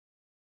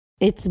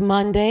It's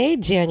Monday,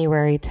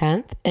 January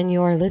 10th, and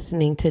you're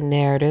listening to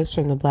Narratives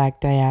from the Black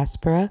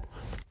Diaspora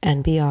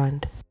and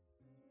Beyond.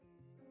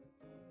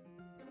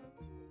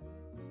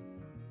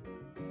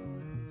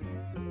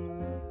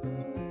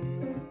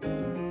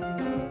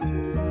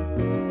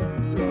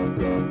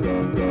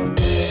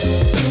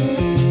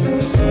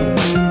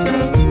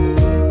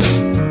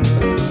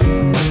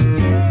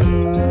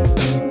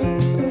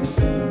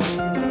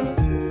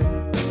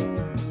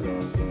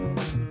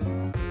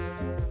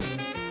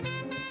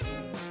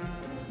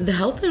 The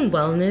health and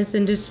wellness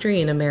industry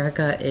in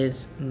America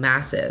is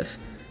massive.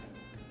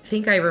 I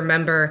think I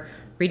remember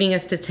reading a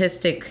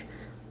statistic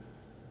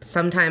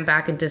sometime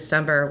back in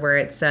December where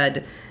it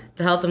said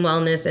the health and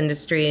wellness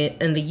industry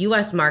in the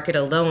U.S. market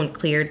alone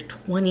cleared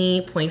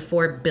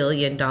 $20.4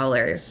 billion. I'm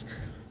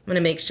going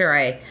to make sure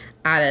I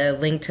add a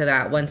link to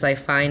that once I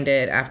find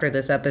it after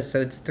this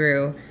episode's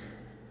through.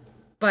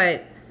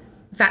 But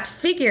that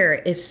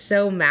figure is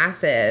so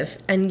massive,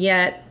 and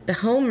yet the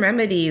home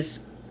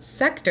remedies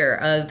sector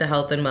of the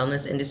health and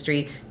wellness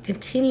industry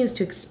continues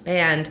to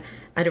expand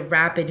at a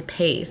rapid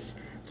pace,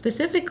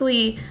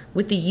 specifically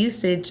with the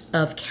usage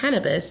of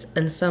cannabis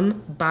and some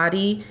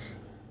body,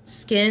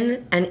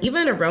 skin, and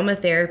even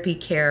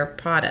aromatherapy care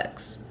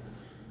products.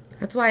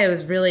 That's why I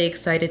was really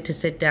excited to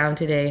sit down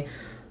today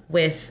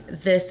with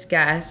this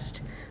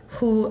guest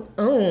who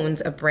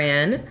owns a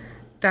brand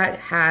that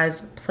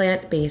has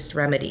plant-based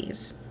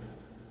remedies.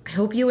 I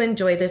hope you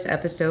enjoy this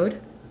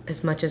episode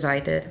as much as I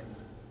did.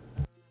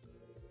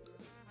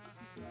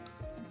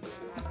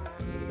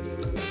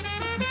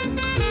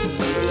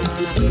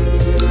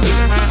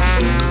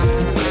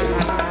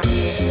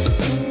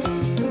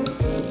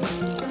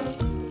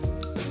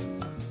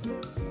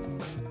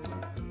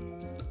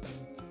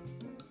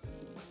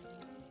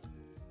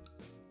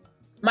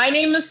 My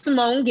name is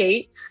Symone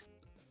Gates.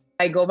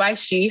 I go by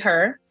she,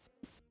 her,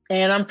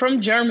 and I'm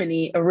from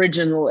Germany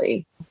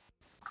originally.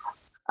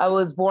 I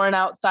was born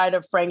outside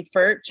of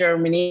Frankfurt,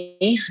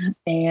 Germany,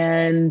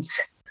 and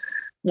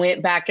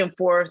went back and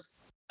forth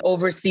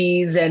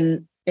overseas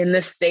and in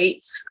the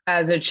States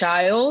as a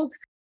child.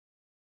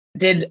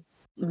 Did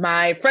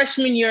my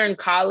freshman year in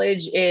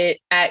college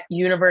at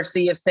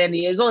University of San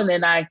Diego, and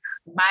then I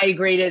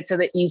migrated to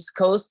the East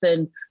Coast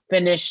and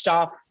finished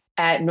off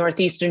at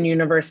Northeastern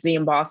University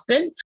in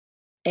Boston.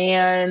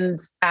 And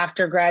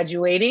after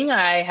graduating,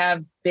 I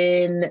have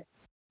been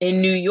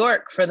in New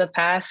York for the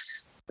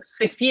past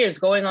 6 years,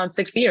 going on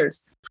 6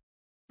 years.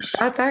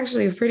 That's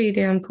actually pretty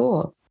damn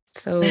cool.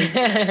 So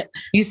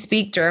you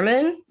speak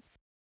German?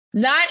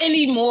 Not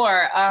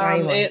anymore.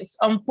 It's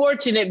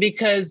unfortunate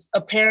because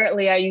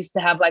apparently I used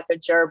to have like a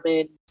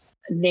German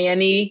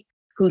nanny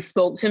who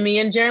spoke to me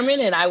in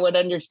German and I would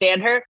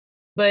understand her.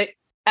 But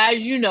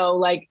as you know,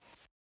 like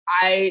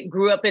I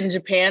grew up in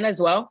Japan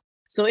as well.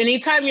 So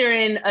anytime you're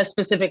in a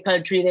specific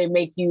country, they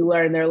make you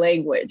learn their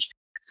language.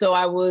 So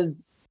I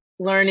was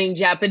learning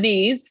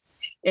Japanese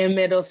in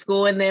middle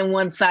school. And then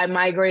once I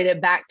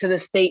migrated back to the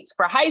States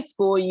for high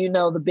school, you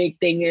know, the big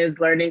thing is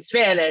learning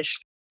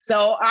Spanish.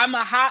 So I'm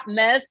a hot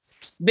mess,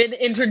 been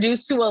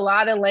introduced to a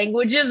lot of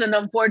languages. And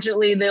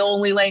unfortunately, the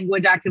only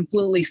language I can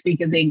fluently speak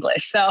is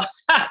English. So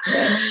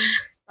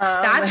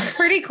that's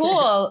pretty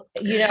cool.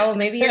 You know,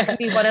 maybe you're going to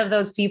be one of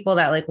those people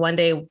that like one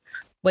day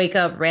wake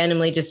up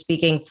randomly just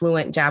speaking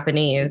fluent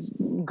Japanese.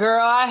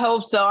 Girl, I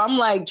hope so. I'm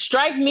like,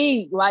 strike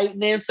me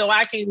lightning so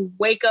I can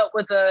wake up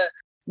with a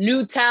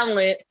new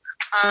talent.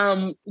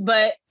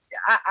 But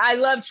I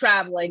love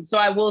traveling. So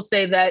I will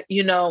say that,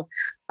 you know,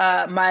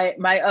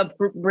 my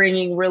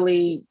upbringing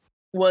really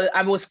was,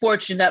 I was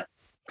fortunate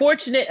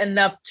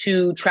enough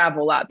to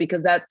travel a lot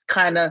because that's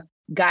kind of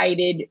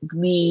guided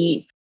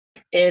me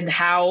in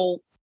how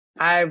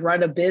I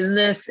run a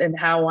business and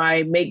how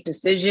I make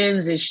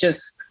decisions. It's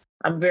just,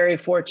 I'm very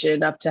fortunate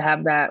enough to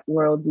have that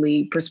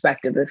worldly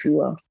perspective, if you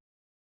will.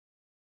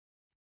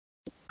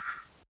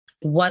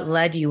 What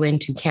led you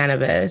into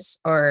cannabis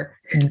or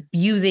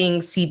using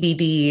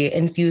CBD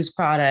infused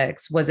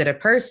products? Was it a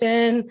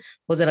person?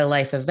 Was it a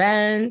life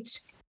event?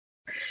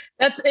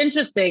 That's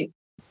interesting.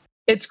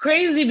 It's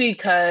crazy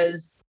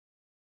because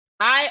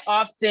I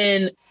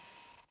often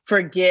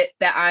forget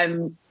that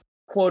I'm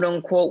quote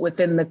unquote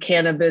within the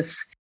cannabis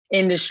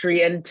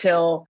industry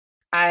until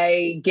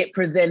I get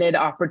presented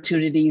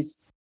opportunities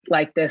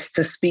like this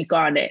to speak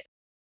on it.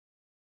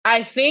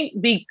 I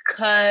think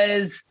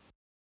because,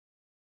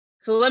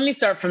 so let me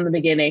start from the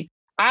beginning.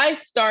 I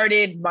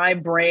started my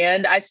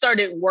brand. I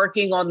started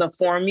working on the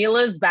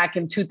formulas back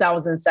in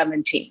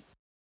 2017.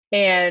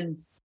 And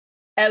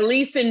at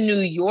least in New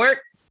York,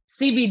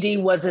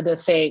 CBD wasn't a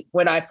thing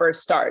when I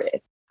first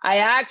started. I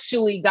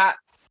actually got,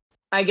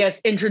 I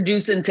guess,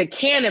 introduced into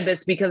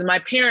cannabis because my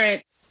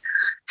parents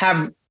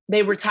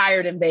they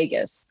retired in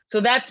Vegas. So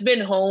that's been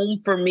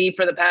home for me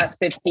for the past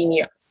 15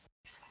 years.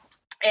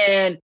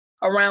 And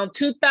around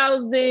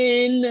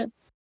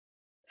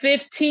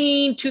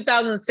 2015,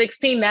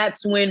 2016,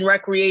 that's when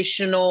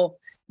recreational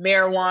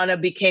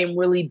marijuana became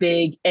really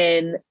big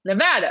in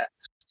Nevada.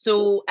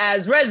 So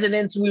as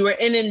residents, we were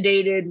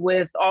inundated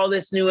with all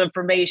this new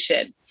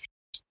information.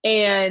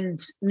 And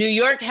New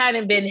York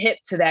hadn't been hip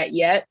to that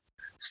yet.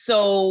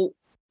 So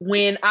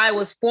when I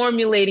was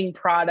formulating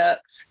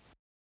products,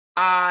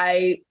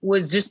 I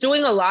was just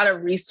doing a lot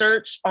of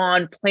research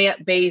on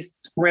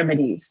plant-based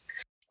remedies.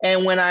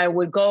 And when I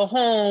would go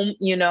home,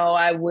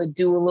 I would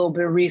do a little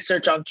bit of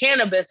research on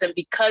cannabis. And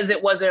because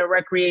it wasn't a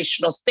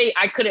recreational state,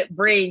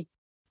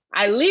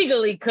 I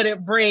legally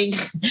couldn't bring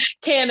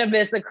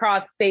cannabis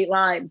across state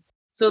lines.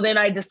 So then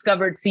I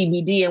discovered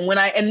CBD. And when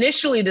I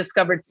initially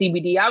discovered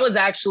CBD, I was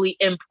actually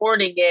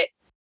importing it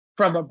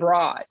from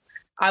abroad.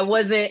 I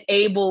wasn't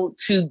able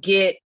to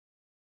get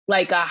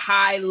like a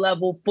high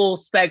level, full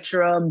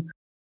spectrum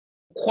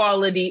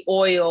quality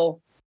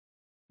oil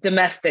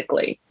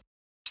domestically.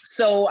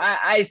 So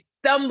I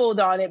stumbled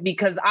on it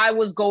because I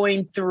was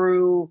going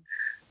through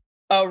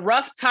a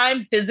rough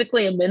time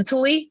physically and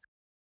mentally.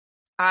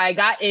 I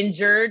got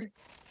injured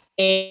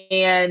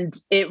and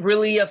it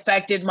really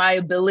affected my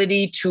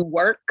ability to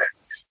work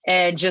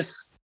and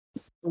just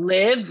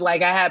live.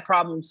 Like I had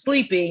problems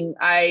sleeping.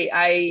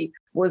 I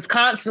was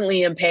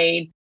constantly in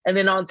pain. And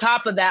then on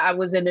top of that, I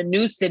was in a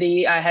new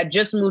city. I had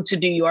just moved to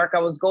New York. I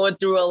was going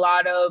through a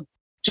lot of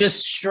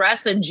just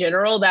stress in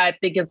general that I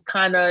think is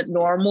kind of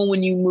normal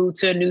when you move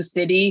to a new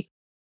city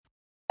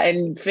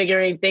and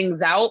figuring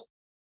things out.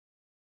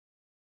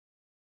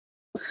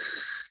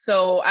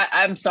 So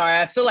I'm sorry,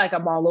 I feel like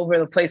I'm all over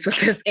the place with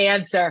this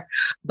answer,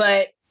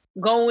 but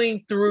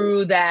going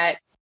through that,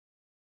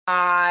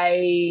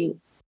 I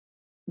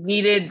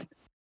needed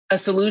a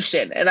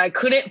solution and I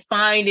couldn't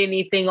find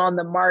anything on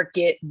the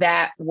market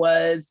that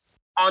was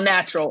all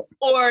natural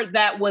or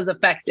that was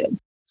effective.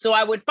 So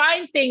I would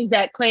find things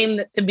that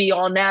claimed to be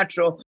all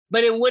natural,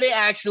 but it wouldn't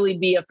actually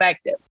be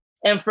effective.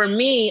 And for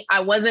me,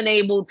 I wasn't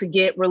able to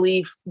get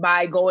relief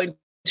by going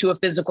to a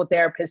physical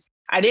therapist.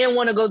 I didn't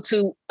want to go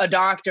to a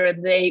doctor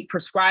and they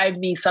prescribed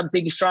me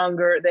something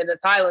stronger than a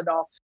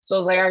Tylenol. So I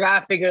was like, I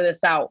got to figure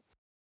this out.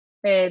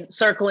 And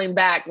circling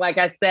back, like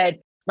I said,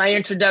 my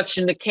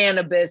introduction to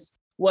cannabis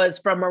was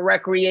from a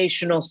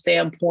recreational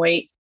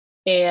standpoint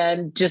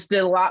and just did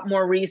a lot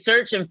more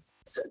research and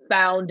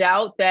found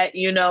out that,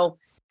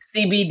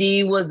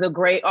 CBD was a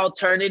great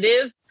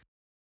alternative.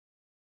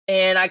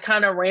 And I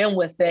kind of ran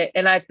with it.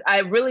 And I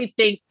really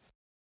think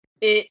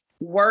it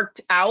worked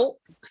out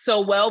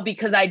so well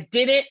because I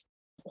didn't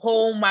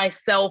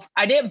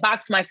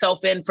box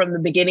myself in from the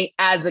beginning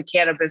as a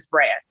cannabis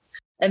brand.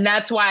 And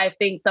that's why I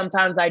think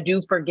sometimes I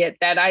do forget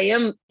that I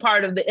am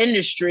part of the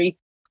industry,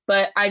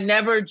 but I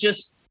never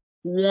just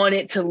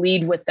wanted to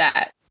lead with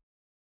that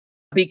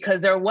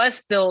because there was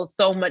still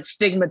so much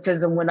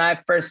stigmatism when I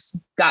first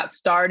got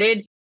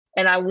started.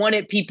 And I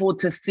wanted people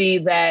to see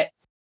that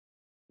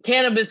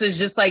cannabis is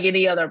just like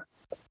any other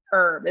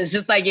herb. It's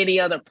just like any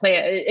other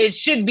plant. It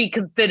should be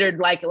considered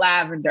like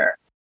lavender,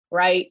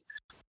 right?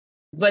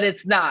 But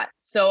it's not.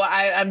 So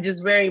I'm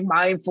just very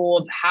mindful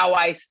of how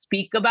I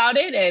speak about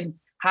it and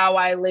how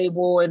I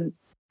label and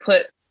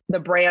put the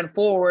brand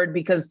forward,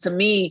 because to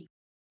me,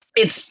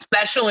 it's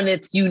special and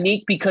it's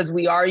unique because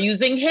we are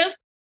using hemp,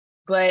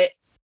 but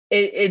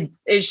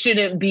it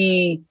shouldn't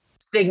be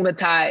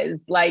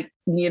stigmatized like,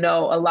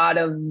 a lot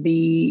of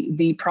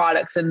the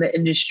products in the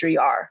industry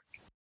are.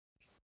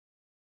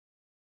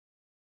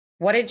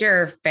 What did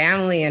your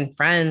family and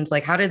friends,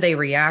 how did they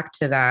react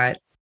to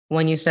that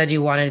when you said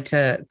you wanted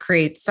to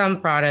create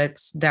some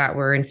products that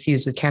were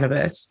infused with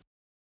cannabis?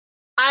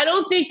 I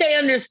don't think they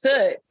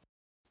understood.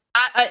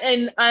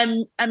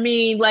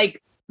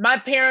 My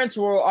parents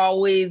were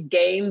always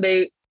game.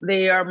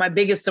 They are my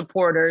biggest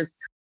supporters.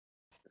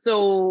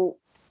 So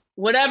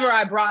whatever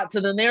I brought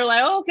to them, they were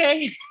like, oh,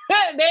 okay.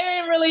 They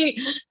didn't really,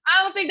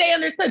 I don't think they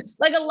understood.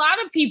 Like a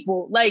lot of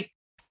people,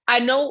 I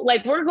know,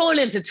 we're going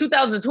into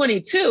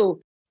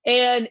 2022.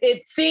 And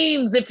it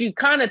seems, if you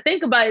kind of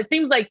think about it, it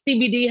seems like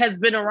CBD has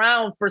been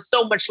around for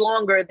so much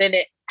longer than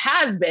it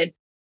has been.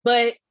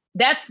 But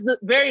that's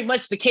very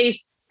much the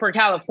case for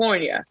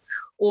California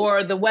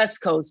or the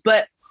West Coast.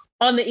 But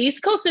on the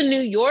East Coast in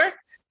New York,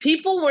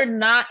 people were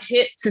not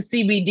hip to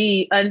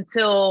CBD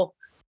until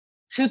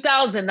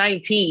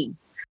 2019.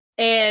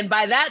 And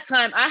by that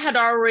time, I had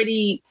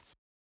already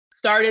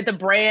started the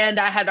brand.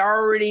 I had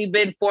already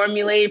been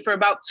formulated for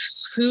about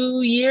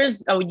 2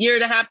 years, a year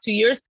and a half, 2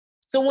 years.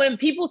 So when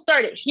people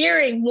started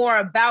hearing more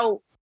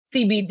about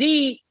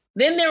CBD,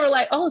 then they were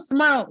like, oh,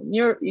 Symone,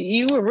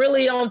 you were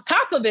really on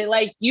top of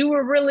it. You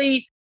were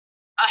really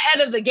ahead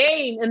of the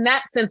game in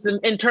that sense,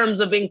 in terms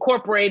of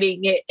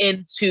incorporating it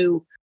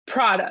into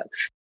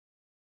products.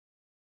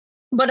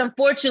 But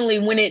unfortunately,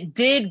 when it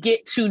did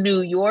get to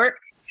New York,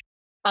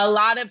 a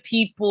lot of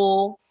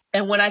people,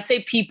 and when I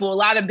say people, a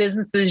lot of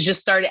businesses just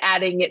started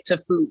adding it to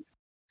food.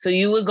 So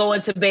you would go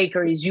into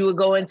bakeries, you would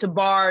go into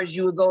bars,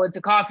 you would go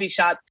into coffee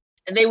shops,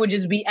 and they would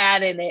just be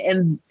adding it.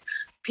 And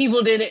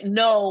people didn't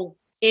know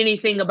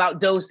anything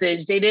about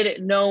dosage. They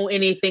didn't know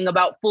anything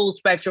about full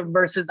spectrum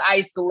versus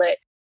isolate.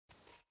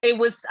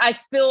 I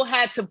still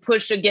had to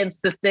push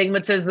against the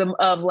stigmatism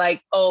of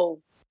oh,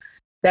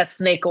 that's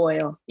snake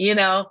oil,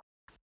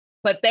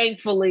 But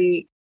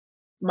thankfully,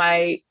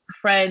 my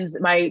friends,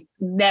 my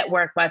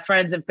network, my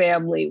friends and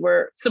family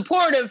were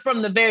supportive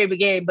from the very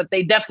beginning, but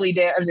they definitely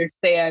didn't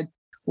understand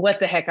what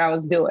the heck I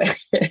was doing.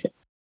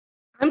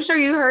 I'm sure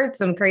you heard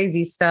some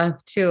crazy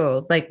stuff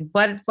too. Like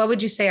what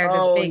would you say are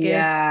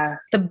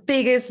the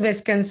biggest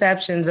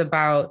misconceptions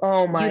about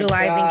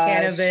utilizing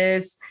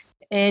cannabis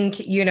in,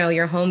 you know,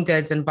 your home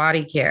goods and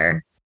body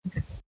care?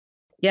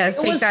 Yes,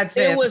 that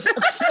sip. It was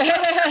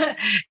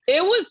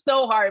it was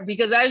so hard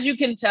because as you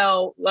can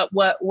tell,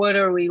 what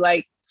are we,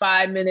 like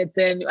 5 minutes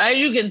in? As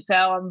you can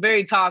tell, I'm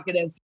very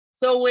talkative.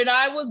 So when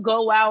I would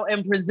go out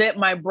and present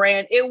my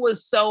brand, it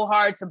was so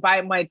hard to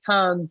bite my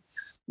tongue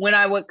when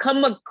I would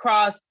come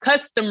across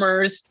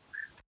customers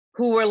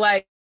who were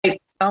like,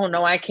 oh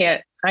no, I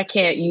can't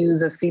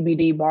use a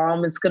CBD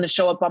balm. It's going to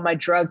show up on my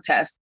drug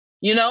test,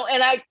 you know?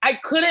 And I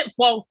couldn't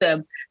fault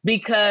them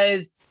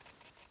because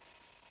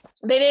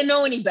they didn't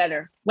know any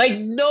better. Like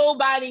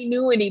nobody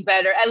knew any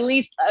better. At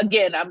least,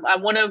 again, I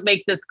want to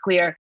make this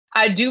clear.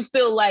 I do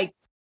feel like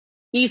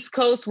East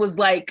Coast was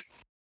like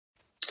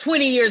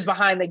 20 years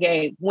behind the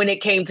game when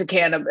it came to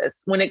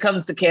cannabis. When it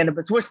comes to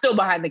cannabis, we're still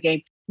behind the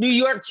game. New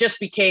York just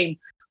became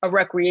a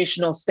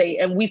recreational state,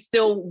 and we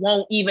still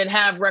won't even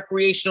have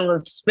recreational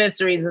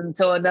dispensaries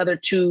until another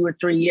 2 or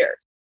 3 years.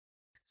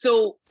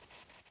 So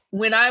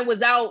when I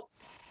was out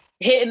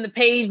hitting the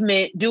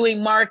pavement,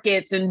 doing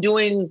markets and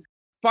doing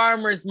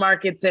farmers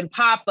markets and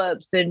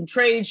pop-ups and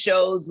trade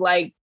shows,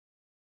 like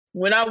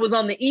when I was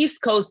on the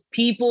East Coast,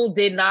 people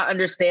did not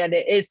understand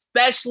it,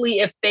 especially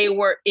if they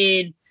were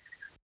in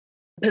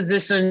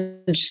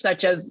positions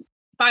such as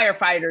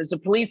firefighters or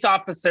police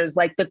officers.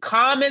 Like the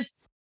comments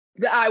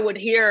that I would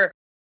hear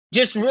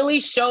just really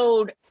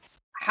showed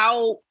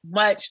how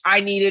much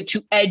I needed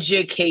to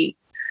educate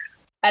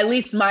at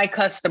least my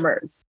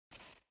customers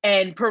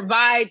and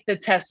provide the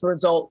test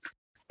results,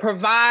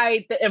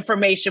 provide the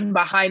information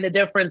behind the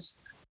difference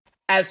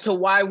as to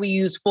why we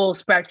use full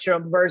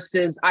spectrum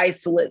versus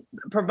isolate,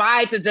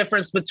 provide the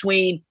difference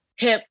between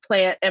hemp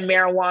plant and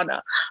marijuana.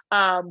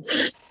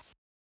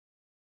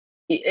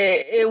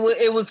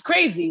 It was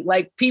crazy.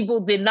 Like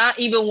people did not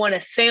even want to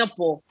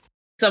sample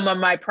some of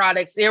my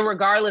products,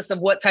 irregardless of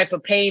what type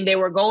of pain they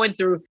were going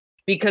through,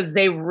 because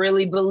they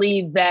really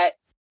believed that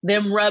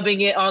them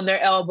rubbing it on their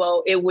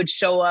elbow, it would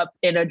show up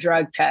in a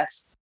drug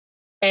test.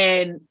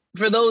 And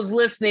for those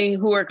listening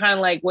who are kind of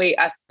like, wait,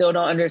 I still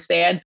don't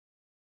understand.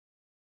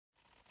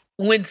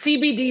 When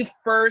CBD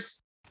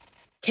first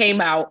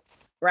came out,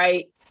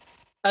 right?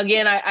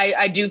 Again,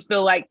 I do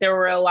feel like there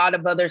were a lot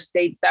of other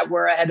states that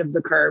were ahead of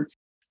the curve.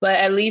 But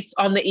at least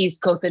on the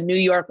East Coast in New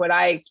York, what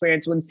I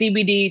experienced when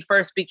CBD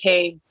first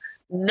became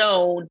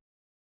known,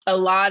 a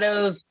lot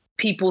of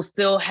people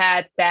still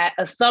had that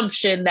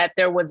assumption that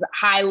there was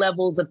high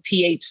levels of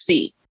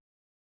THC.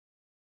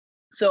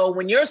 So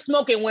when you're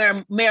smoking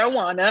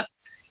marijuana,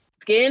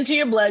 it's getting into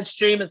your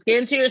bloodstream, it's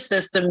getting into your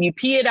system, you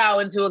pee it out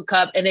into a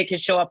cup and it can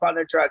show up on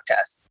a drug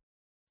test.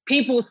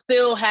 People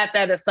still had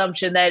that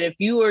assumption that if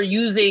you were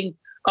using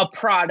a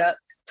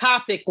product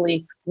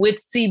topically with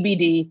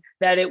CBD,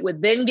 that it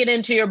would then get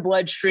into your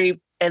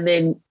bloodstream and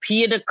then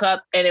pee in a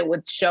cup and it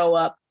would show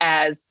up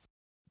as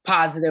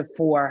positive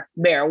for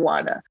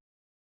marijuana.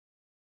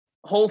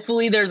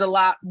 Hopefully there's a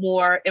lot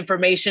more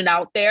information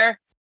out there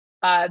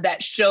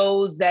that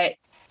shows that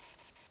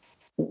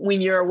when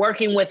you're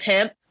working with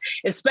hemp,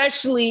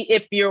 especially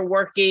if you're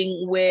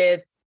working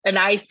with an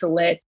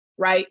isolate,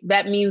 right?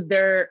 That means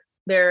they're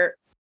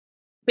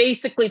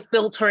basically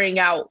filtering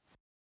out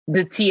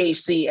the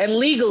THC. And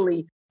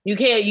legally, you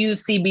can't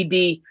use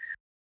CBD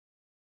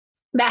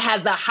that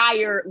has a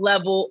higher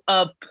level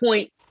of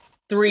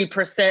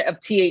 0.3% of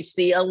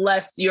THC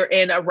unless you're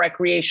in a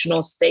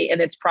recreational state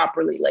and it's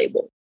properly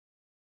labeled.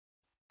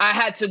 I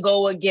had to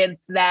go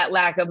against that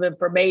lack of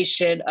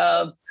information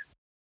of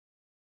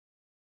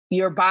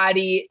your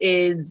body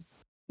is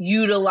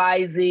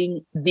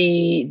utilizing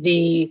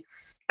the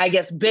I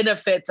guess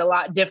benefits a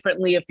lot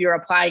differently if you're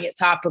applying it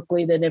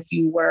topically than if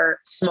you were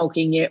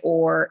smoking it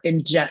or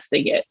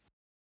ingesting it.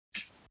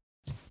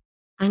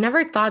 I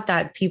never thought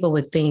that people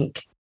would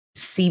think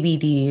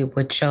CBD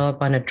would show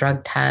up on a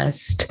drug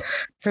test.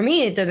 For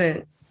me, it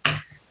doesn't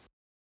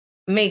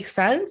make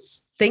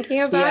sense thinking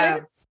about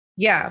it.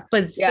 Yeah,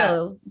 but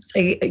still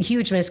a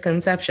huge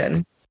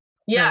misconception.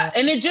 Yeah,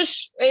 and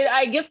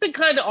I guess it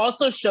kind of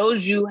also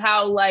shows you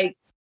how like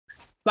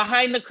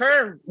behind the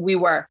curve we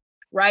were,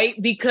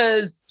 right?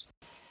 Because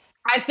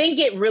I think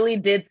it really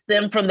did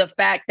stem from the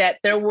fact that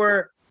there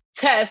were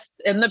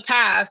tests in the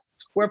past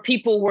where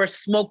people were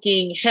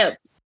smoking hemp,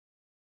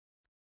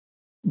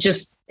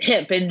 just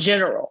hemp in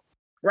general,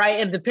 right?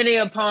 And depending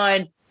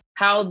upon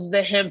how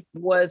the hemp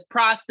was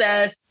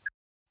processed,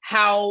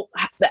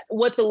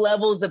 what the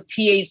levels of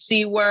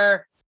THC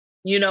were,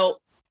 you know,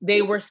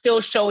 they were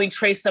still showing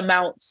trace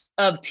amounts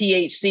of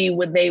THC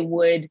when they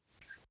would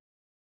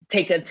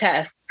take a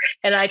test.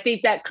 And I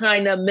think that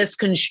kind of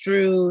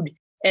misconstrued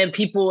and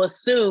people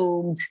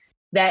assumed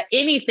that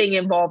anything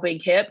involving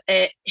hemp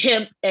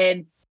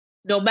and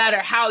no matter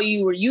how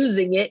you were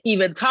using it,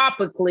 even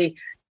topically,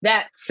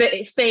 that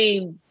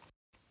same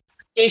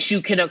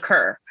issue can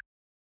occur,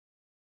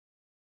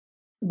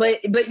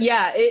 but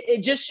yeah,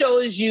 it just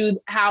shows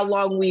you how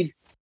long we've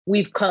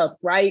come,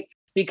 right?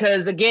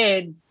 Because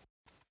again,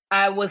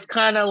 I was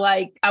kind of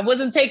like, I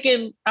wasn't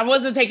taken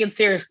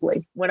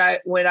seriously when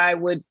I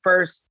would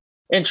first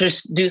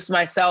introduce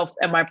myself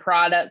and my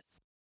products.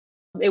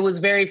 It was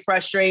very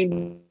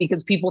frustrating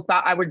because people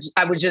thought I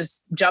was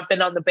just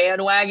jumping on the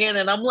bandwagon.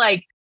 And I'm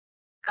like,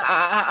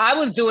 I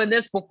was doing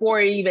this before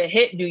it even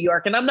hit New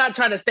York. And I'm not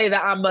trying to say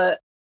that I'm a,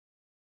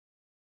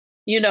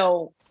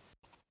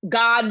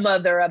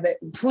 godmother of it.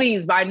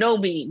 Please, by no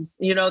means.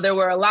 There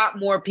were a lot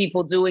more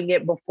people doing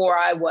it before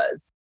I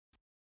was.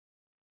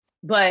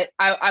 But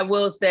I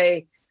will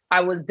say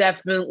I wasn't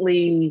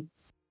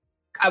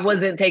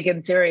taken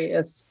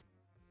serious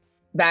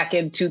back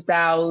in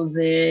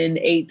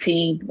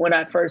 2018 when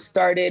I first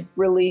started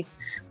really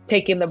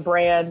taking the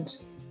brand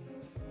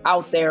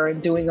out there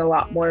and doing a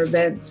lot more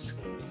events.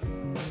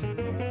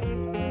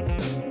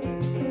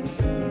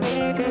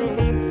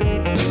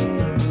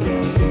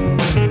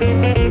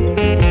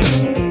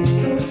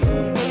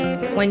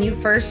 When you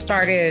first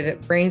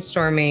started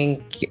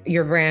brainstorming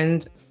your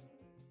brand,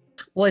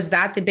 was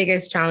that the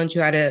biggest challenge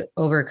you had to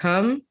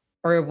overcome?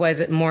 Or was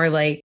it more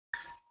like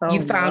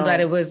you found that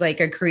it was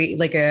like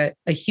a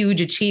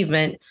huge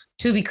achievement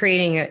to be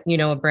creating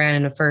a brand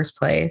in the first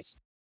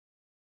place?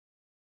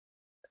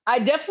 I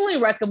definitely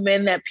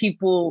recommend that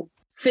people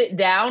sit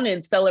down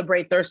and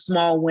celebrate their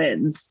small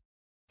wins.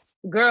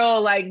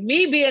 Girl, like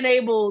me being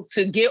able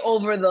to get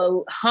over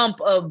the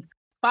hump of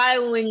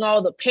filing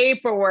all the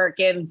paperwork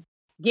and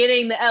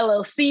getting the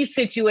LLC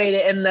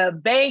situated and the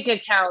bank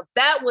accounts,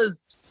 that was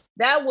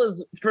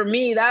for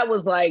me, that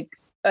was like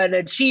an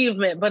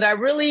achievement. But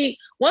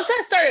once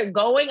I started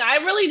going, I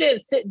really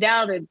didn't sit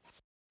down and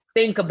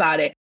think about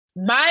it.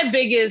 My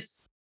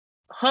biggest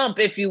hump,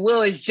 if you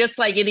will, is just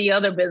like any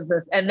other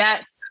business, and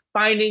that's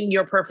finding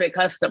your perfect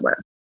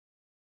customer.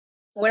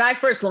 When I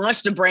first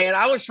launched the brand,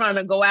 I was trying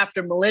to go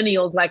after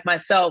millennials like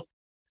myself.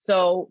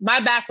 So my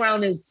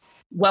background is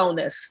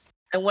wellness.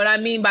 And what I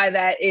mean by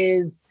that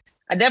is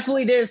I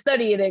definitely didn't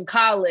study it in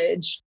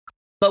college.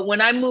 But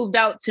when I moved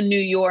out to New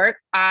York,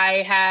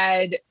 I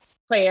had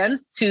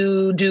plans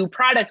to do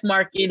product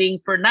marketing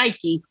for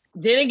Nike.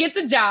 Didn't get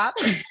the job,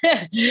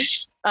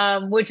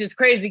 which is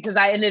crazy because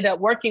I ended up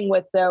working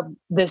with them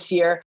this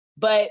year.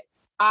 But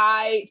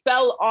I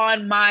fell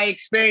on my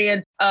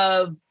experience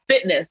of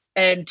fitness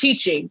and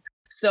teaching.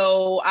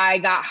 So I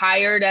got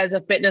hired as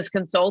a fitness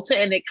consultant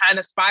and it kind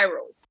of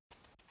spiraled.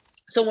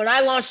 So when I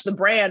launched the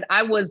brand,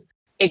 I was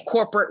a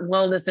corporate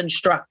wellness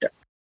instructor.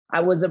 I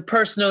was a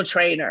personal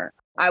trainer.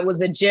 I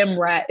was a gym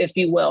rat, if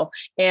you will.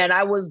 And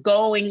I was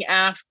going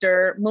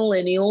after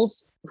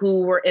millennials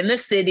who were in the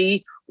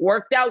city,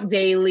 worked out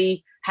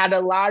daily, had a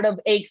lot of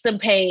aches and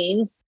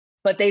pains,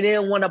 but they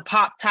didn't want to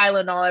pop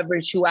Tylenol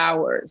every 2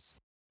 hours.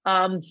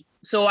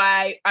 So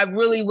I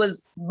really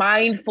was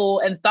mindful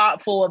and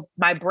thoughtful of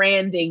my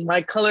branding,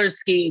 my color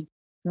scheme,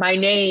 my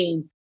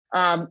name,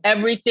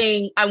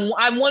 everything.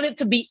 I wanted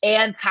to be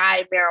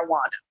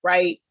anti-marijuana,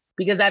 right?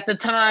 Because at the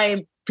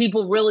time,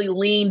 people really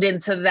leaned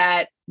into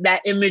that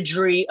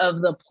imagery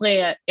of the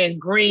plant and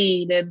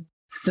green and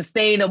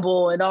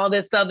sustainable and all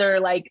this other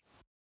like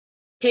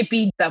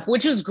hippie stuff,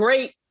 which is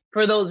great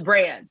for those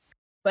brands.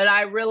 But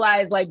I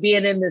realized like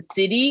being in the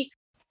city,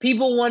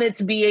 people wanted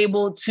to be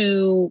able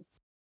to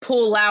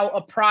pull out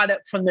a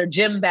product from their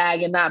gym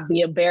bag and not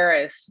be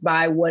embarrassed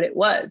by what it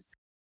was.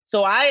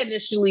 So I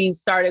initially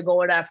started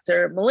going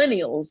after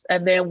millennials.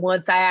 And then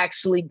once I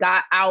actually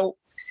got out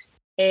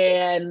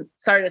and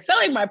started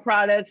selling my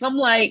products, I'm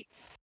like,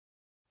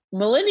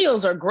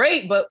 millennials are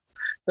great, but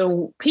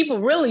the people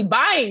really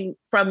buying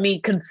from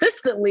me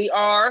consistently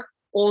are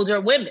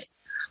older women,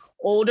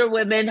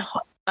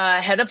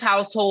 head of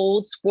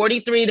households,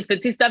 43 to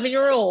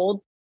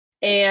 57-year-old.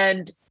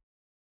 And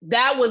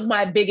that was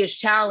my biggest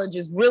challenge,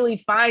 is really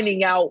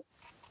finding out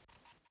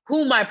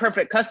who my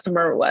perfect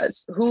customer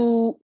was,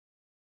 who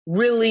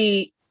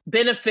really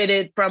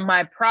benefited from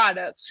my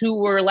products, who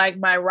were like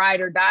my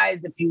ride or dies,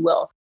 if you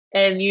will.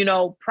 And,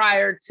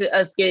 prior to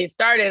us getting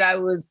started, I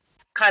was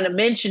kind of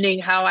mentioning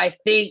how I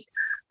think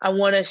I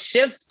want to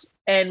shift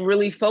and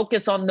really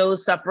focus on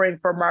those suffering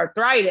from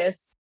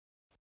arthritis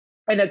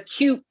and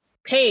acute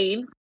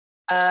pain,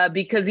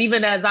 because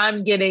even as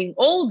I'm getting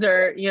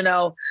older,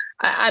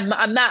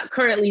 I'm not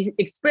currently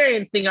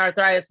experiencing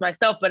arthritis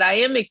myself, but I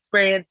am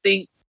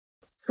experiencing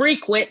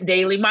frequent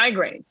daily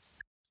migraines,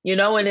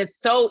 and it's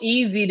so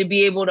easy to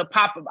be able to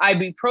pop up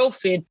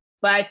ibuprofen,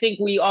 but I think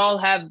we all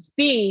have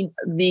seen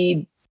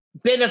the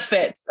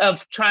benefits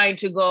of trying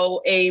to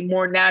go a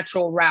more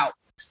natural route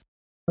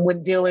when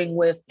dealing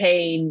with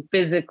pain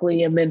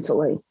physically and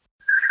mentally.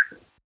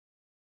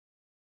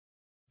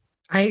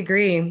 I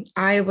agree.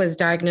 I was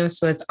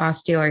diagnosed with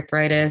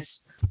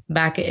osteoarthritis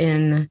back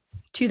in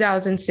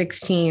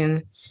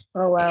 2016.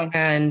 Oh, wow.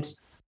 And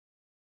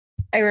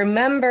I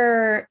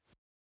remember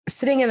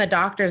sitting in the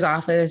doctor's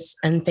office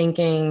and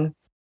thinking,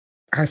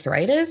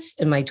 arthritis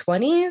in my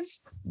 20s?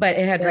 But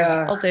it had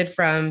resulted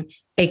from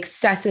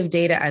excessive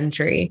data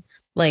entry.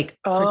 Like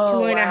for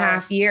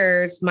 2.5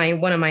 years,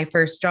 one of my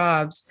first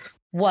jobs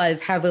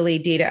was heavily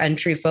data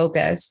entry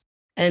focused.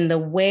 And the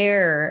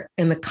wear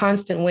and the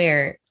constant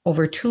wear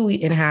over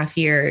 2.5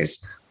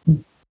 years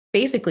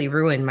basically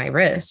ruined my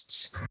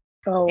wrists.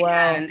 Oh, wow.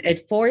 And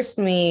it forced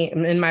me,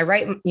 and my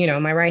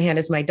right hand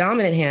is my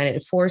dominant hand.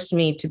 It forced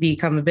me to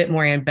become a bit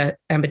more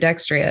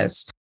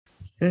ambidextrous.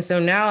 And so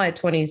now at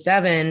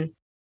 27,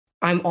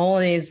 I'm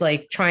always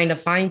like trying to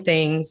find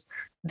things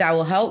that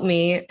will help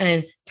me.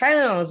 And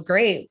Tylenol is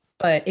great,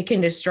 but it can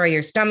destroy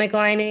your stomach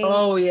lining.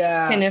 Oh,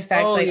 yeah. Can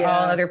affect all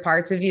other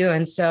parts of you.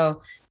 And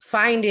so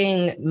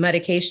finding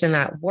medication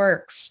that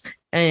works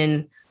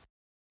and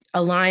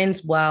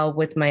aligns well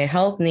with my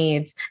health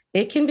needs,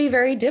 it can be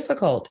very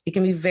difficult. It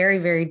can be very,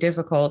 very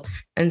difficult.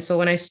 And so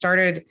when I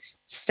started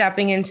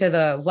stepping into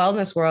the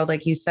wellness world,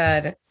 like you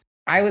said,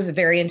 I was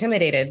very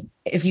intimidated.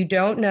 If you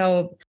don't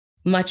know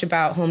much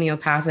about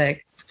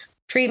homeopathic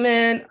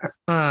treatment,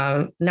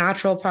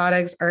 natural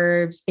products,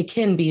 herbs, it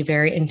can be a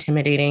very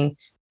intimidating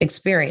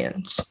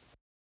experience.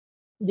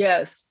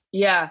 Yes.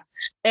 Yeah.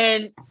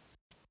 And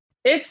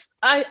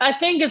I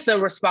think it's a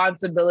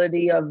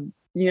responsibility of,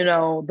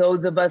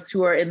 those of us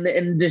who are in the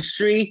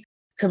industry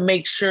to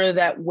make sure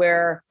that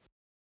we're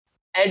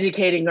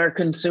educating our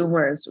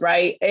consumers,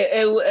 right?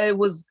 It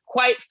was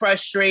quite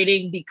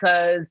frustrating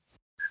because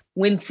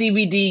when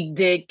CBD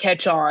did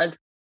catch on,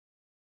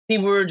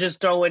 people were just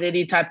throwing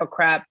any type of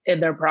crap in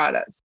their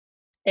products.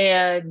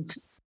 And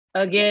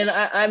again,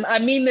 I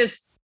mean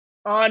this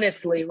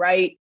honestly,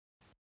 right?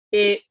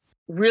 It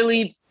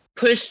really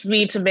pushed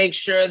me to make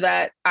sure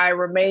that I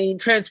remain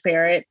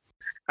transparent,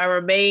 I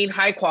remain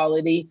high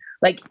quality.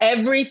 Like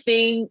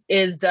everything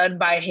is done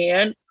by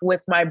hand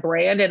with my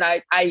brand. And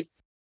I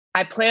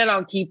plan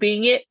on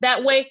keeping it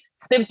that way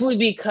simply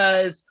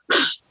because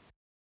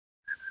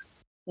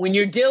when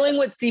you're dealing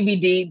with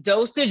CBD,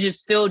 dosage is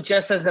still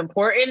just as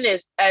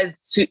important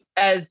as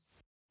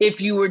if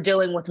you were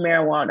dealing with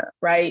marijuana,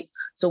 right?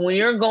 So when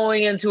you're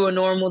going into a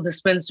normal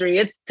dispensary,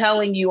 it's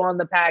telling you on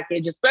the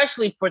package,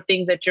 especially for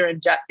things that you're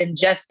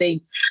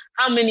ingesting,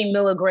 how many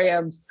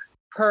milligrams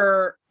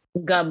per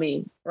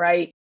gummy,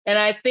 right? And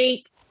I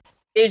think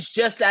it's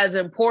just as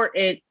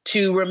important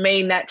to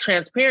remain that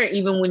transparent,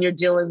 even when you're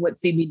dealing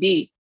with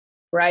CBD,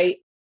 right?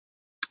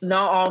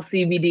 Not all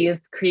CBD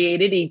is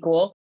created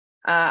equal.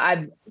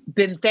 I've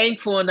been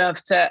thankful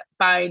enough to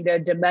find a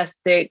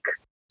domestic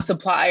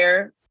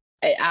supplier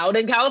out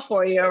in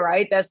California,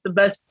 right? That's the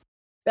best.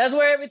 That's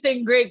where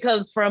everything great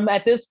comes from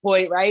at this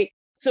point, right?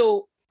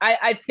 So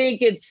I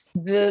think it's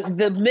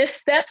the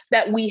missteps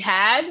that we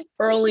had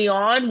early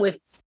on with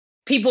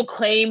people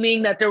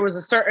claiming that there was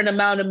a certain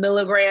amount of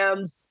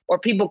milligrams or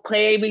people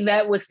claiming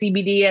that was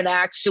CBD and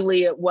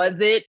actually it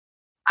wasn't.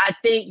 I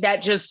think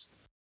that just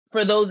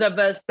for those of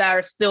us that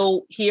are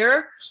still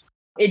here,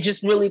 it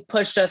just really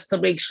pushed us to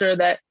make sure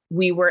that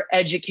we were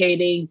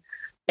educating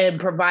and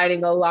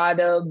providing a lot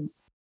of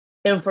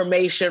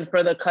information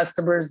for the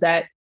customers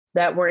that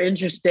were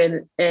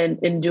interested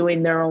in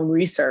doing their own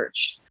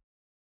research.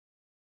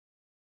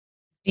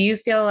 Do you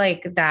feel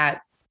like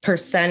that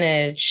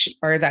percentage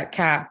or that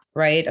cap,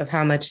 right, of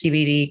how much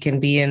CBD can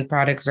be in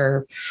products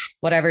or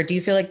whatever, do you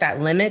feel like that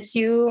limits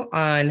you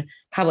on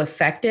how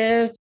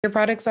effective your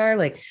products are?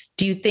 Like,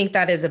 do you think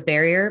that is a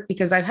barrier?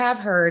 Because I have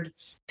heard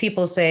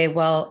people say,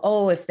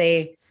 well, if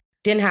they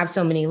didn't have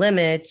so many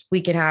limits,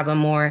 we could have a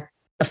more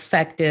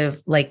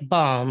effective like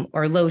balm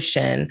or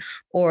lotion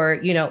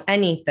or,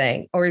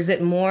 anything? Or is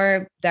it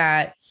more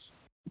that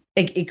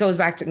it goes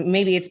back to,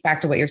 maybe it's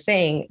back to what you're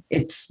saying,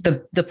 it's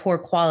the poor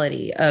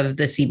quality of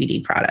the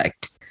CBD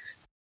product?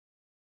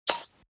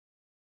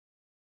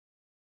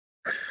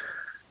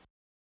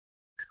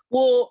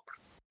 Well,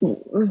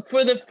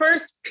 for the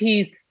first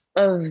piece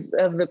of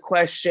the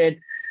question,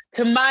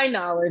 to my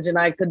knowledge, and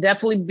I could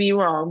definitely be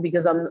wrong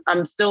because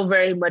I'm still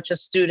very much a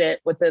student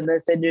within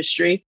this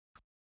industry.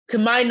 To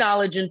my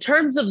knowledge, in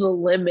terms of the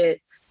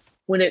limits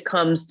when it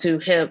comes to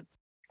hemp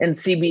and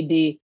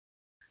CBD,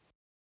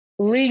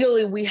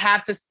 legally, we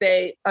have to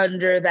stay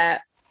under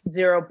that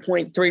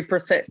 0.3%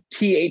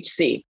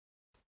 THC.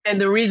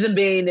 And the reason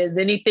being is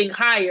anything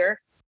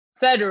higher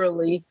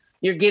federally,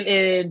 you're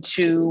getting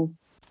into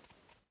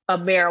a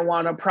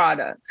marijuana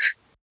product,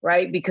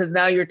 right? Because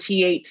now your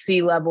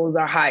THC levels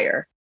are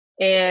higher.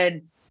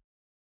 And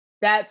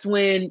that's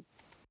when,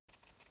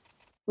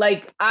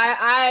 like,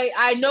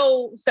 I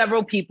know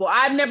several people.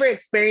 I've never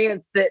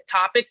experienced it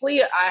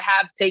topically. I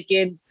have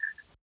taken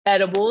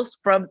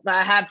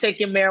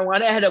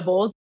marijuana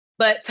edibles,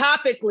 but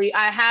topically,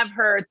 I have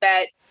heard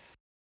that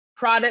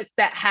products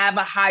that have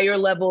a higher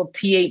level of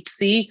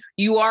THC,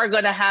 you are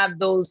going to have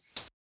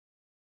those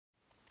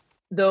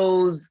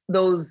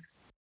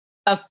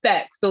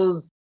effects,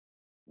 those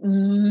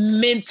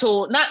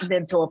not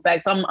mental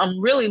effects.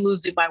 I'm really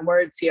losing my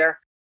words here,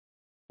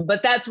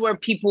 but that's where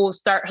people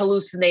start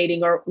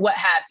hallucinating or what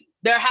have you.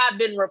 There have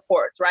been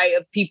reports, right,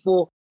 of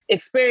people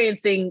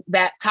experiencing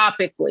that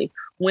topically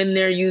when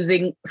they're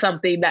using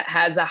something that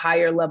has a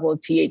higher level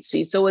of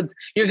THC. So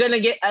you're going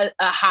to get a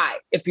high,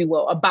 if you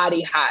will, a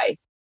body high,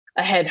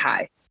 a head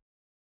high.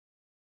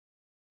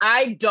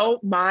 I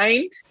don't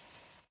mind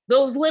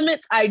those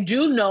limits. I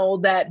do know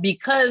that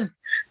because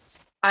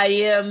I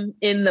am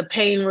in the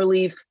pain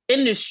relief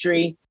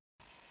industry,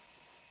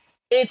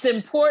 it's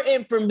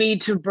important for me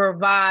to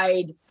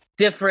provide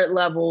different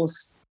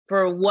levels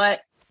for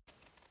what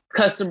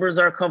customers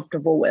are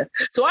comfortable with.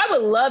 So I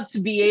would love to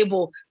be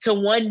able to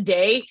one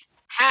day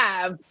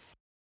have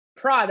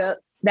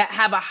products that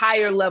have a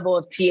higher level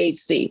of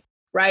THC,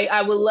 right?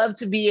 I would love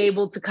to be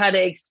able to kind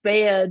of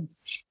expand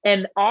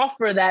and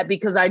offer that,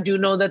 because I do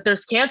know that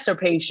there's cancer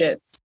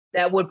patients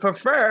that would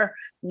prefer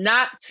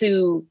not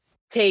to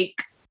take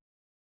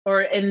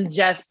or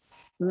ingest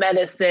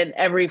medicine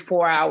every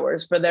 4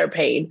 hours for their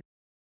pain.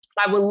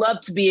 I would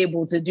love to be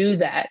able to do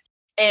that.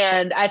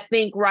 And I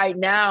think right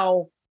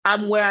now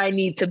I'm where I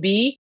need to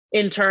be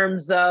in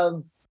terms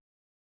of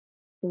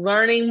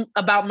learning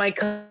about my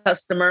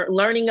customer,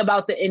 learning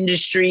about the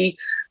industry.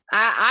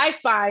 I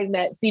find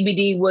that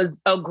CBD was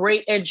a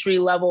great entry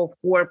level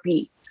for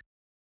me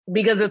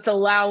because it's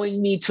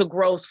allowing me to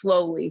grow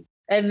slowly.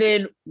 And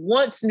then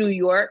once New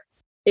York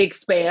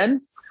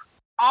expands,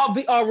 I'll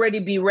already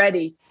be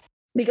ready,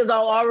 because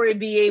I'll already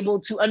be able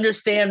to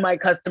understand my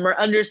customer,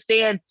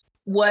 understand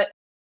what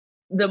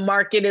the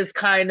market is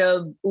kind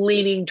of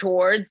leaning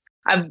towards.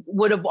 I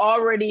would have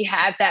already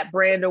had that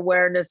brand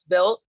awareness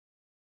built.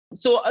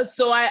 So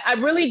I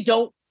really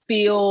don't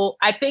feel,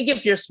 I think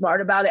if you're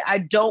smart about it, I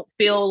don't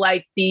feel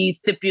like the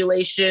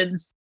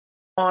stipulations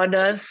on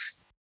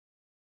us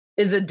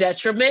is a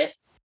detriment.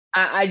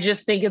 I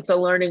just think it's a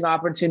learning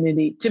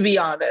opportunity, to be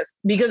honest,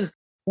 because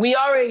we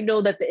already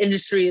know that the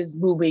industry is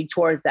moving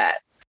towards that.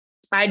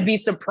 I'd be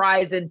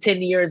surprised in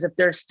 10 years if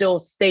there's still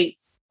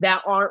states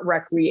that aren't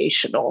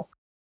recreational.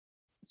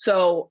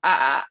 So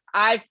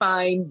I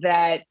find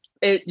that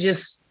it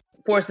just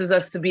forces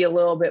us to be a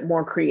little bit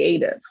more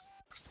creative.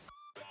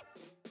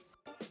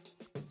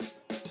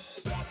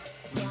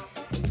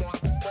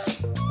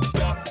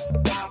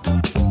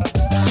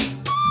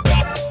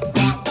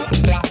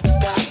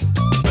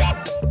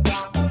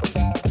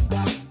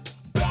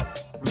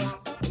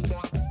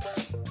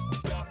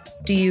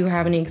 Do you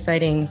have any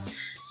exciting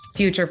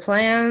future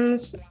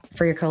plans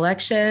for your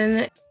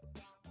collection?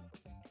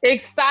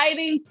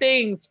 Exciting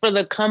things for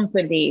the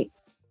company.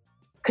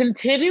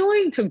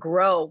 Continuing to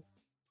grow.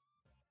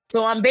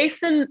 So I'm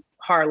based in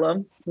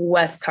Harlem,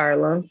 West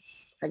Harlem.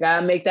 I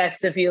gotta make that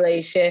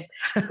stipulation.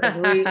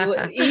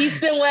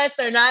 East and West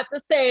are not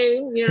the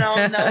same,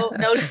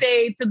 no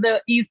shade to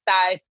the East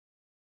side.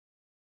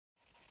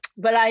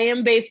 But I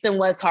am based in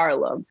West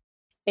Harlem.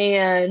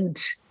 And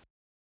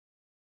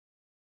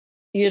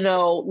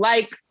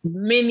like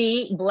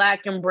many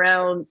Black and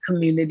Brown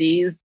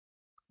communities,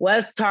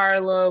 West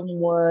Harlem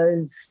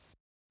was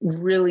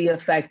really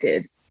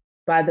affected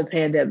by the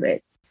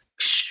pandemic,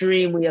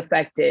 extremely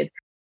affected.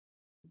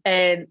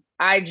 And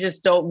I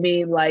just don't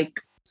mean like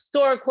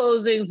store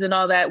closings and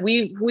all that.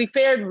 We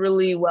fared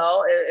really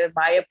well, in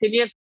my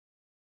opinion.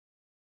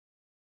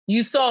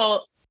 You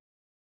saw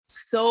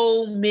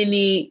so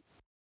many,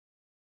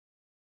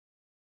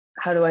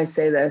 how do I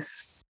say this?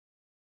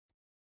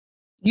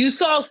 You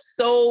saw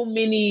so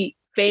many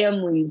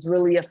families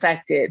really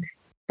affected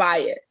by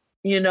it.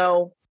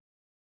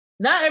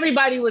 Not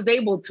everybody was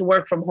able to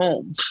work from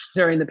home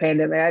during the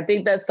pandemic. I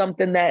think that's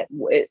something that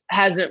it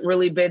hasn't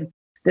really been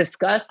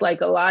discussed. Like,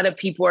 a lot of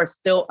people are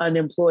still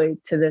unemployed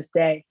to this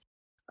day.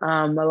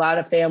 A lot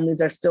of families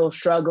are still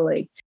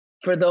struggling.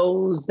 For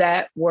those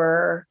that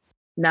were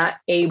not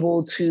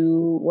able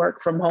to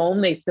work from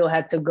home, they still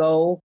had to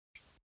go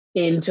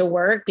into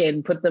work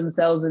and put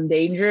themselves in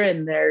danger,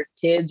 and their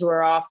kids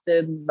were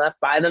often left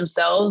by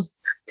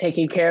themselves,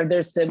 taking care of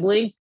their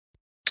siblings.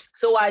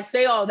 So I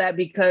say all that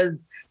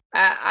because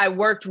I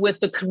worked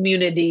with the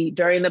community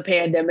during the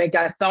pandemic.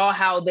 I saw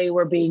how they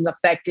were being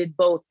affected,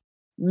 both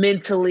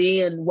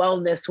mentally and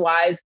wellness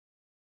wise.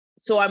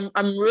 So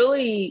I'm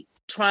really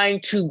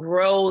trying to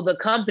grow the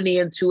company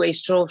into a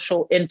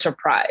social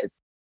enterprise.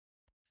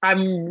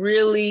 I'm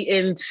really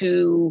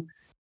into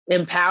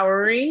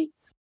empowering,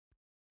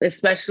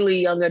 especially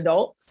young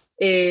adults,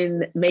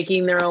 in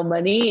making their own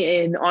money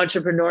in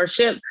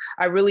entrepreneurship.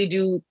 I really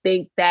do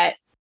think that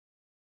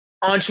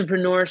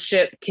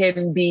entrepreneurship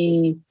can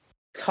be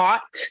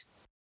taught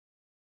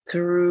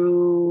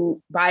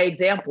by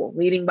example,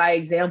 leading by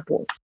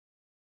example.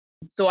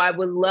 So I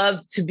would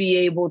love to be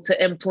able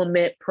to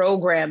implement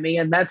programming,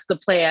 and that's the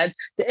plan,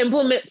 to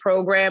implement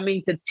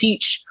programming to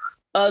teach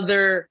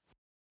other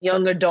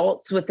young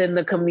adults within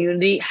the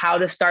community how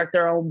to start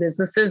their own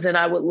businesses. And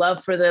I would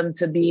love for them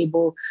to be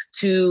able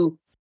to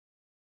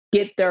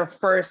get their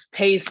first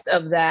taste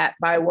of that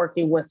by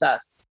working with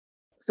us.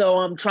 So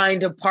I'm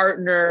trying to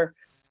partner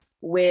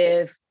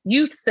with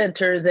youth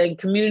centers and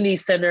community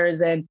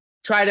centers and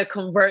try to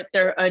convert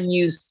their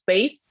unused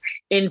space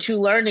into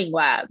learning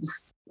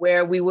labs,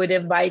 where we would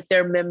invite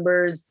their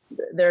members,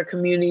 their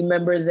community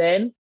members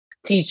in,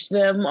 teach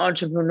them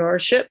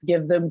entrepreneurship,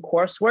 give them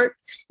coursework,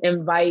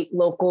 invite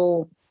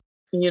local,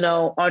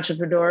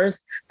 entrepreneurs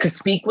to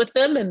speak with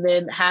them, and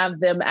then have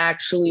them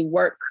actually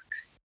work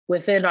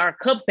within our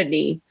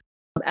company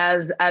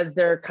as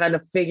they're kind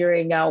of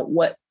figuring out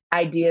what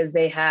ideas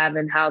they have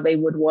and how they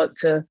would want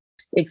to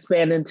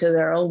expand into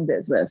their own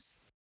business.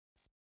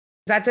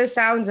 That just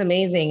sounds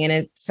amazing. And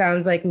it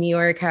sounds like New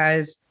York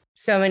has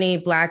so many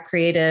Black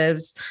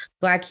creatives,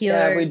 Black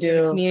healers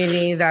in the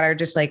community that are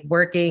just like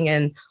working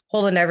and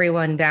holding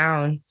everyone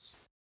down.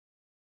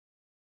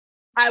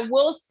 I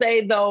will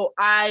say, though,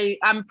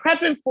 I'm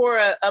prepping for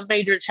a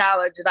major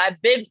challenge, and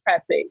I've been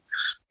prepping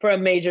for a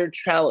major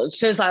challenge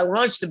since I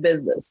launched the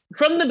business.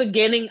 From the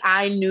beginning,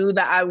 I knew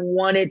that I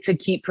wanted to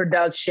keep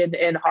production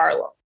in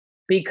Harlem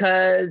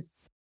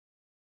because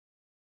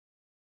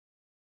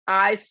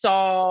I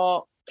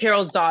saw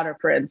Carol's Daughter,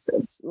 for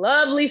instance.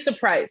 Lovely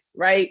surprise,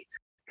 right?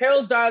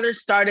 Carol's Daughter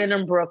started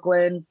in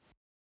Brooklyn.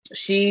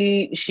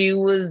 She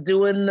was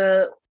doing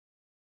the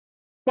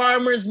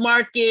farmer's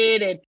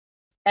market and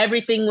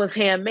everything was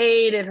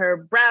handmade in her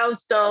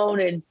brownstone,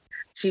 and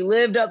she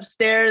lived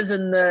upstairs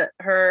and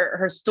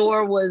her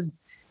store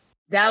was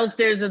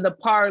downstairs in the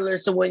parlor.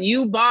 So when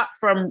you bought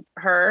from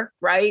her,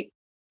 right,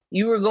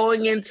 you were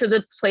going into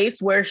the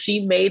place where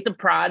she made the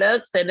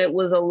products, and it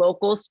was a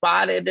local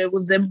spot and it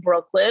was in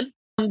Brooklyn.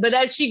 But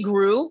as she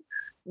grew,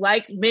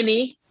 like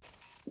many,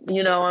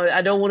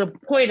 I don't want to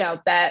point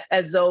out that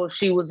as though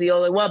she was the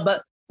only one,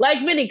 but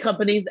like many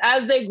companies,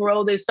 as they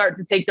grow, they start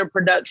to take their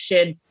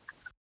production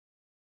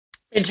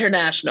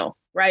international,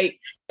 right?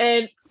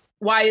 And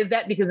why is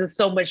that? Because it's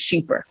so much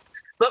cheaper.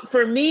 But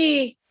for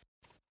me,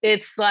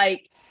 it's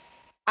like,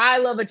 I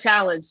love a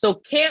challenge. So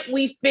can't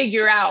we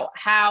figure out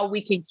how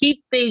we can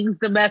keep things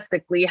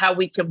domestically, how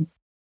we can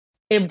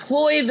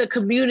employ the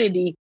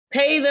community,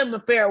 pay them a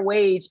fair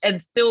wage,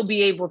 and still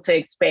be able to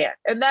expand?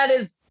 And that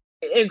is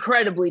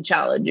incredibly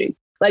challenging.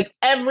 Like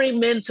every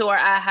mentor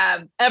I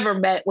have ever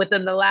met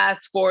within the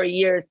last 4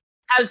 years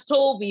has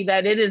told me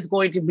that it is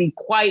going to be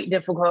quite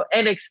difficult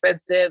and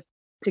expensive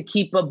to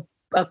keep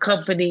a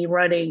company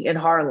running in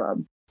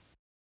Harlem,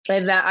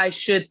 and that I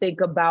should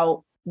think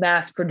about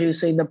mass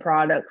producing the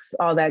products,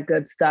 all that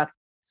good stuff.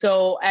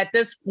 So at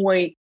this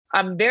point,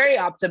 I'm very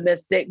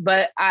optimistic,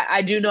 but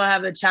I do not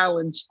have a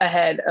challenge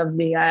ahead of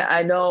me.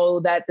 I know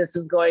that this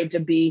is going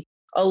to be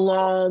a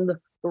long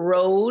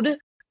road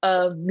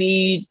of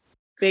me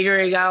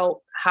figuring out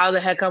how the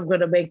heck I'm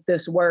going to make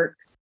this work.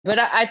 But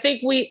I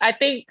think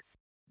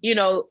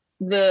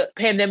the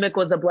pandemic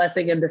was a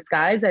blessing in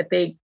disguise. I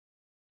think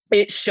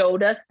it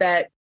showed us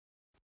that,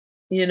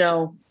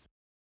 the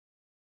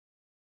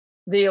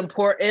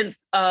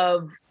importance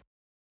of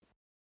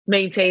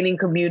maintaining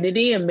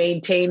community and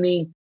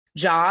maintaining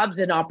jobs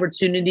and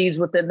opportunities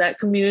within that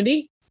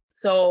community.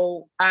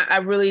 So I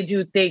really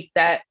do think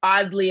that,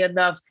 oddly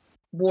enough,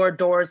 more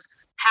doors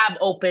have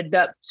opened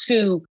up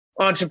to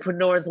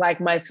entrepreneurs like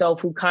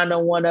myself who kind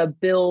of want to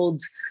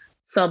build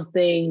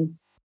something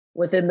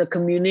within the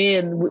community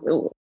and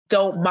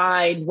don't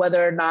mind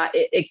whether or not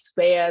it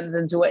expands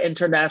into an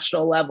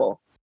international level.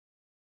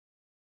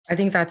 I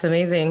think that's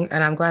amazing.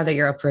 And I'm glad that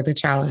you're up for the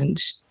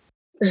challenge.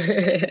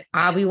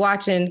 I'll be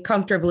watching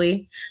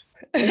comfortably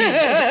from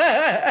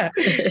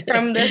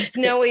the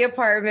snowy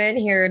apartment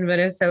here in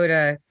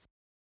Minnesota.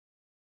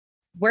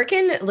 Where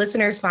can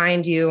listeners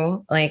find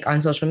you, like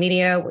on social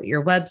media,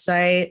 your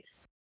website?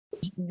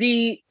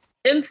 The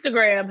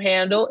Instagram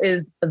handle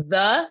is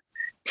the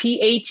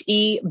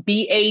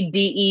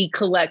THEBADE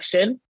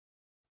collection.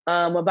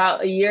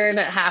 About a year and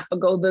a half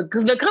ago,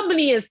 the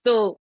company is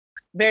still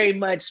very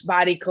much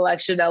Body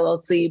Collection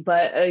LLC,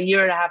 but a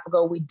year and a half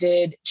ago, we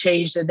did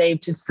change the name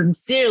to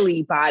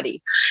Sincerely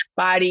Body,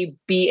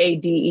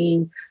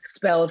 BADE,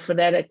 spelled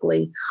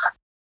phonetically.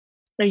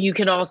 And you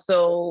can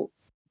also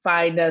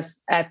find us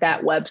at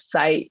that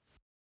website,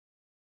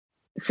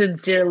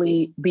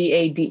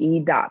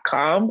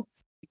 sincerelybade.com.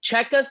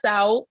 Check us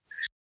out,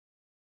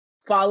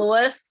 follow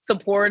us,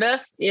 support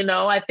us.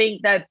 I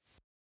think that's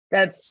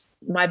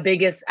my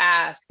biggest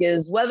ask,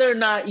 is whether or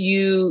not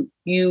you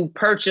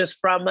purchase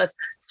from us,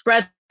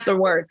 spread the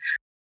word,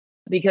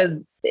 because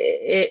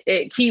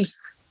it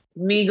keeps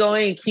me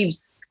going, it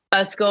keeps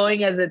us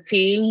going as a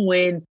team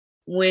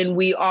when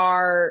we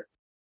are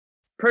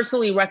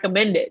personally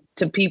recommended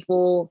to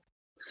people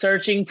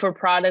searching for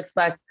products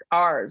like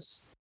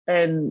ours.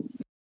 And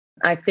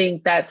I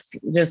think that's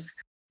just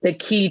the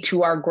key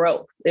to our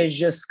growth, is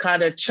just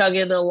kind of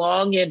chugging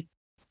along and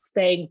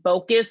staying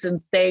focused and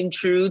staying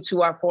true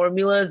to our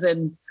formulas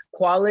and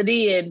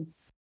quality, and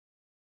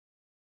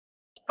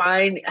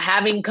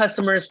having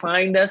customers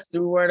find us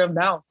through word of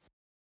mouth.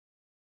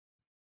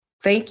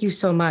 Thank you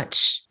so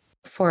much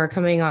for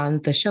coming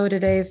on the show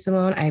today,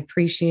 Symone. I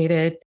appreciate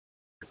it.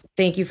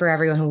 Thank you for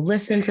everyone who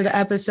listened to the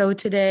episode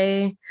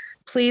today.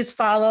 Please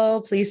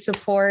follow, please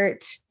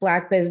support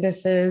Black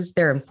businesses.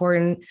 They're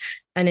important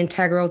and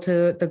integral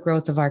to the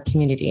growth of our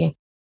community.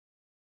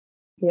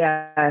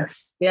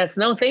 Yes.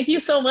 No, thank you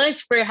so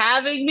much for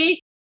having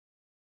me.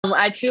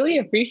 I truly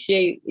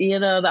appreciate,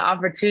 the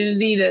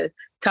opportunity to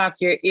talk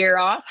your ear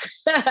off.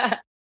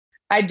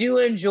 I do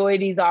enjoy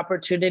these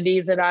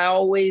opportunities, and I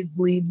always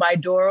leave my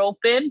door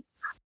open.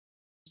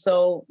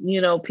 So,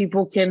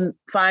 people can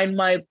find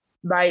my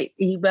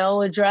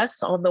email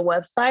address on the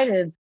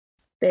website and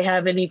they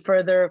have any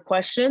further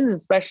questions,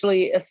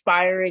 especially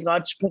aspiring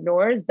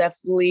entrepreneurs,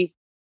 definitely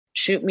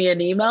shoot me an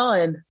email,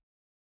 and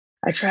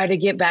I try to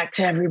get back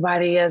to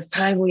everybody as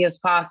timely as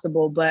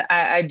possible. But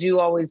I do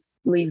always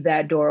leave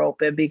that door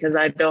open because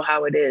I know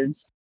how it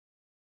is.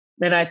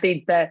 And I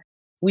think that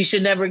we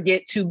should never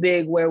get too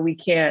big where we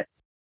can't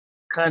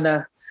kind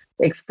of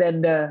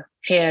extend a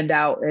hand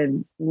out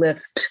and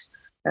lift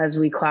as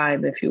we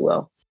climb, if you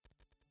will.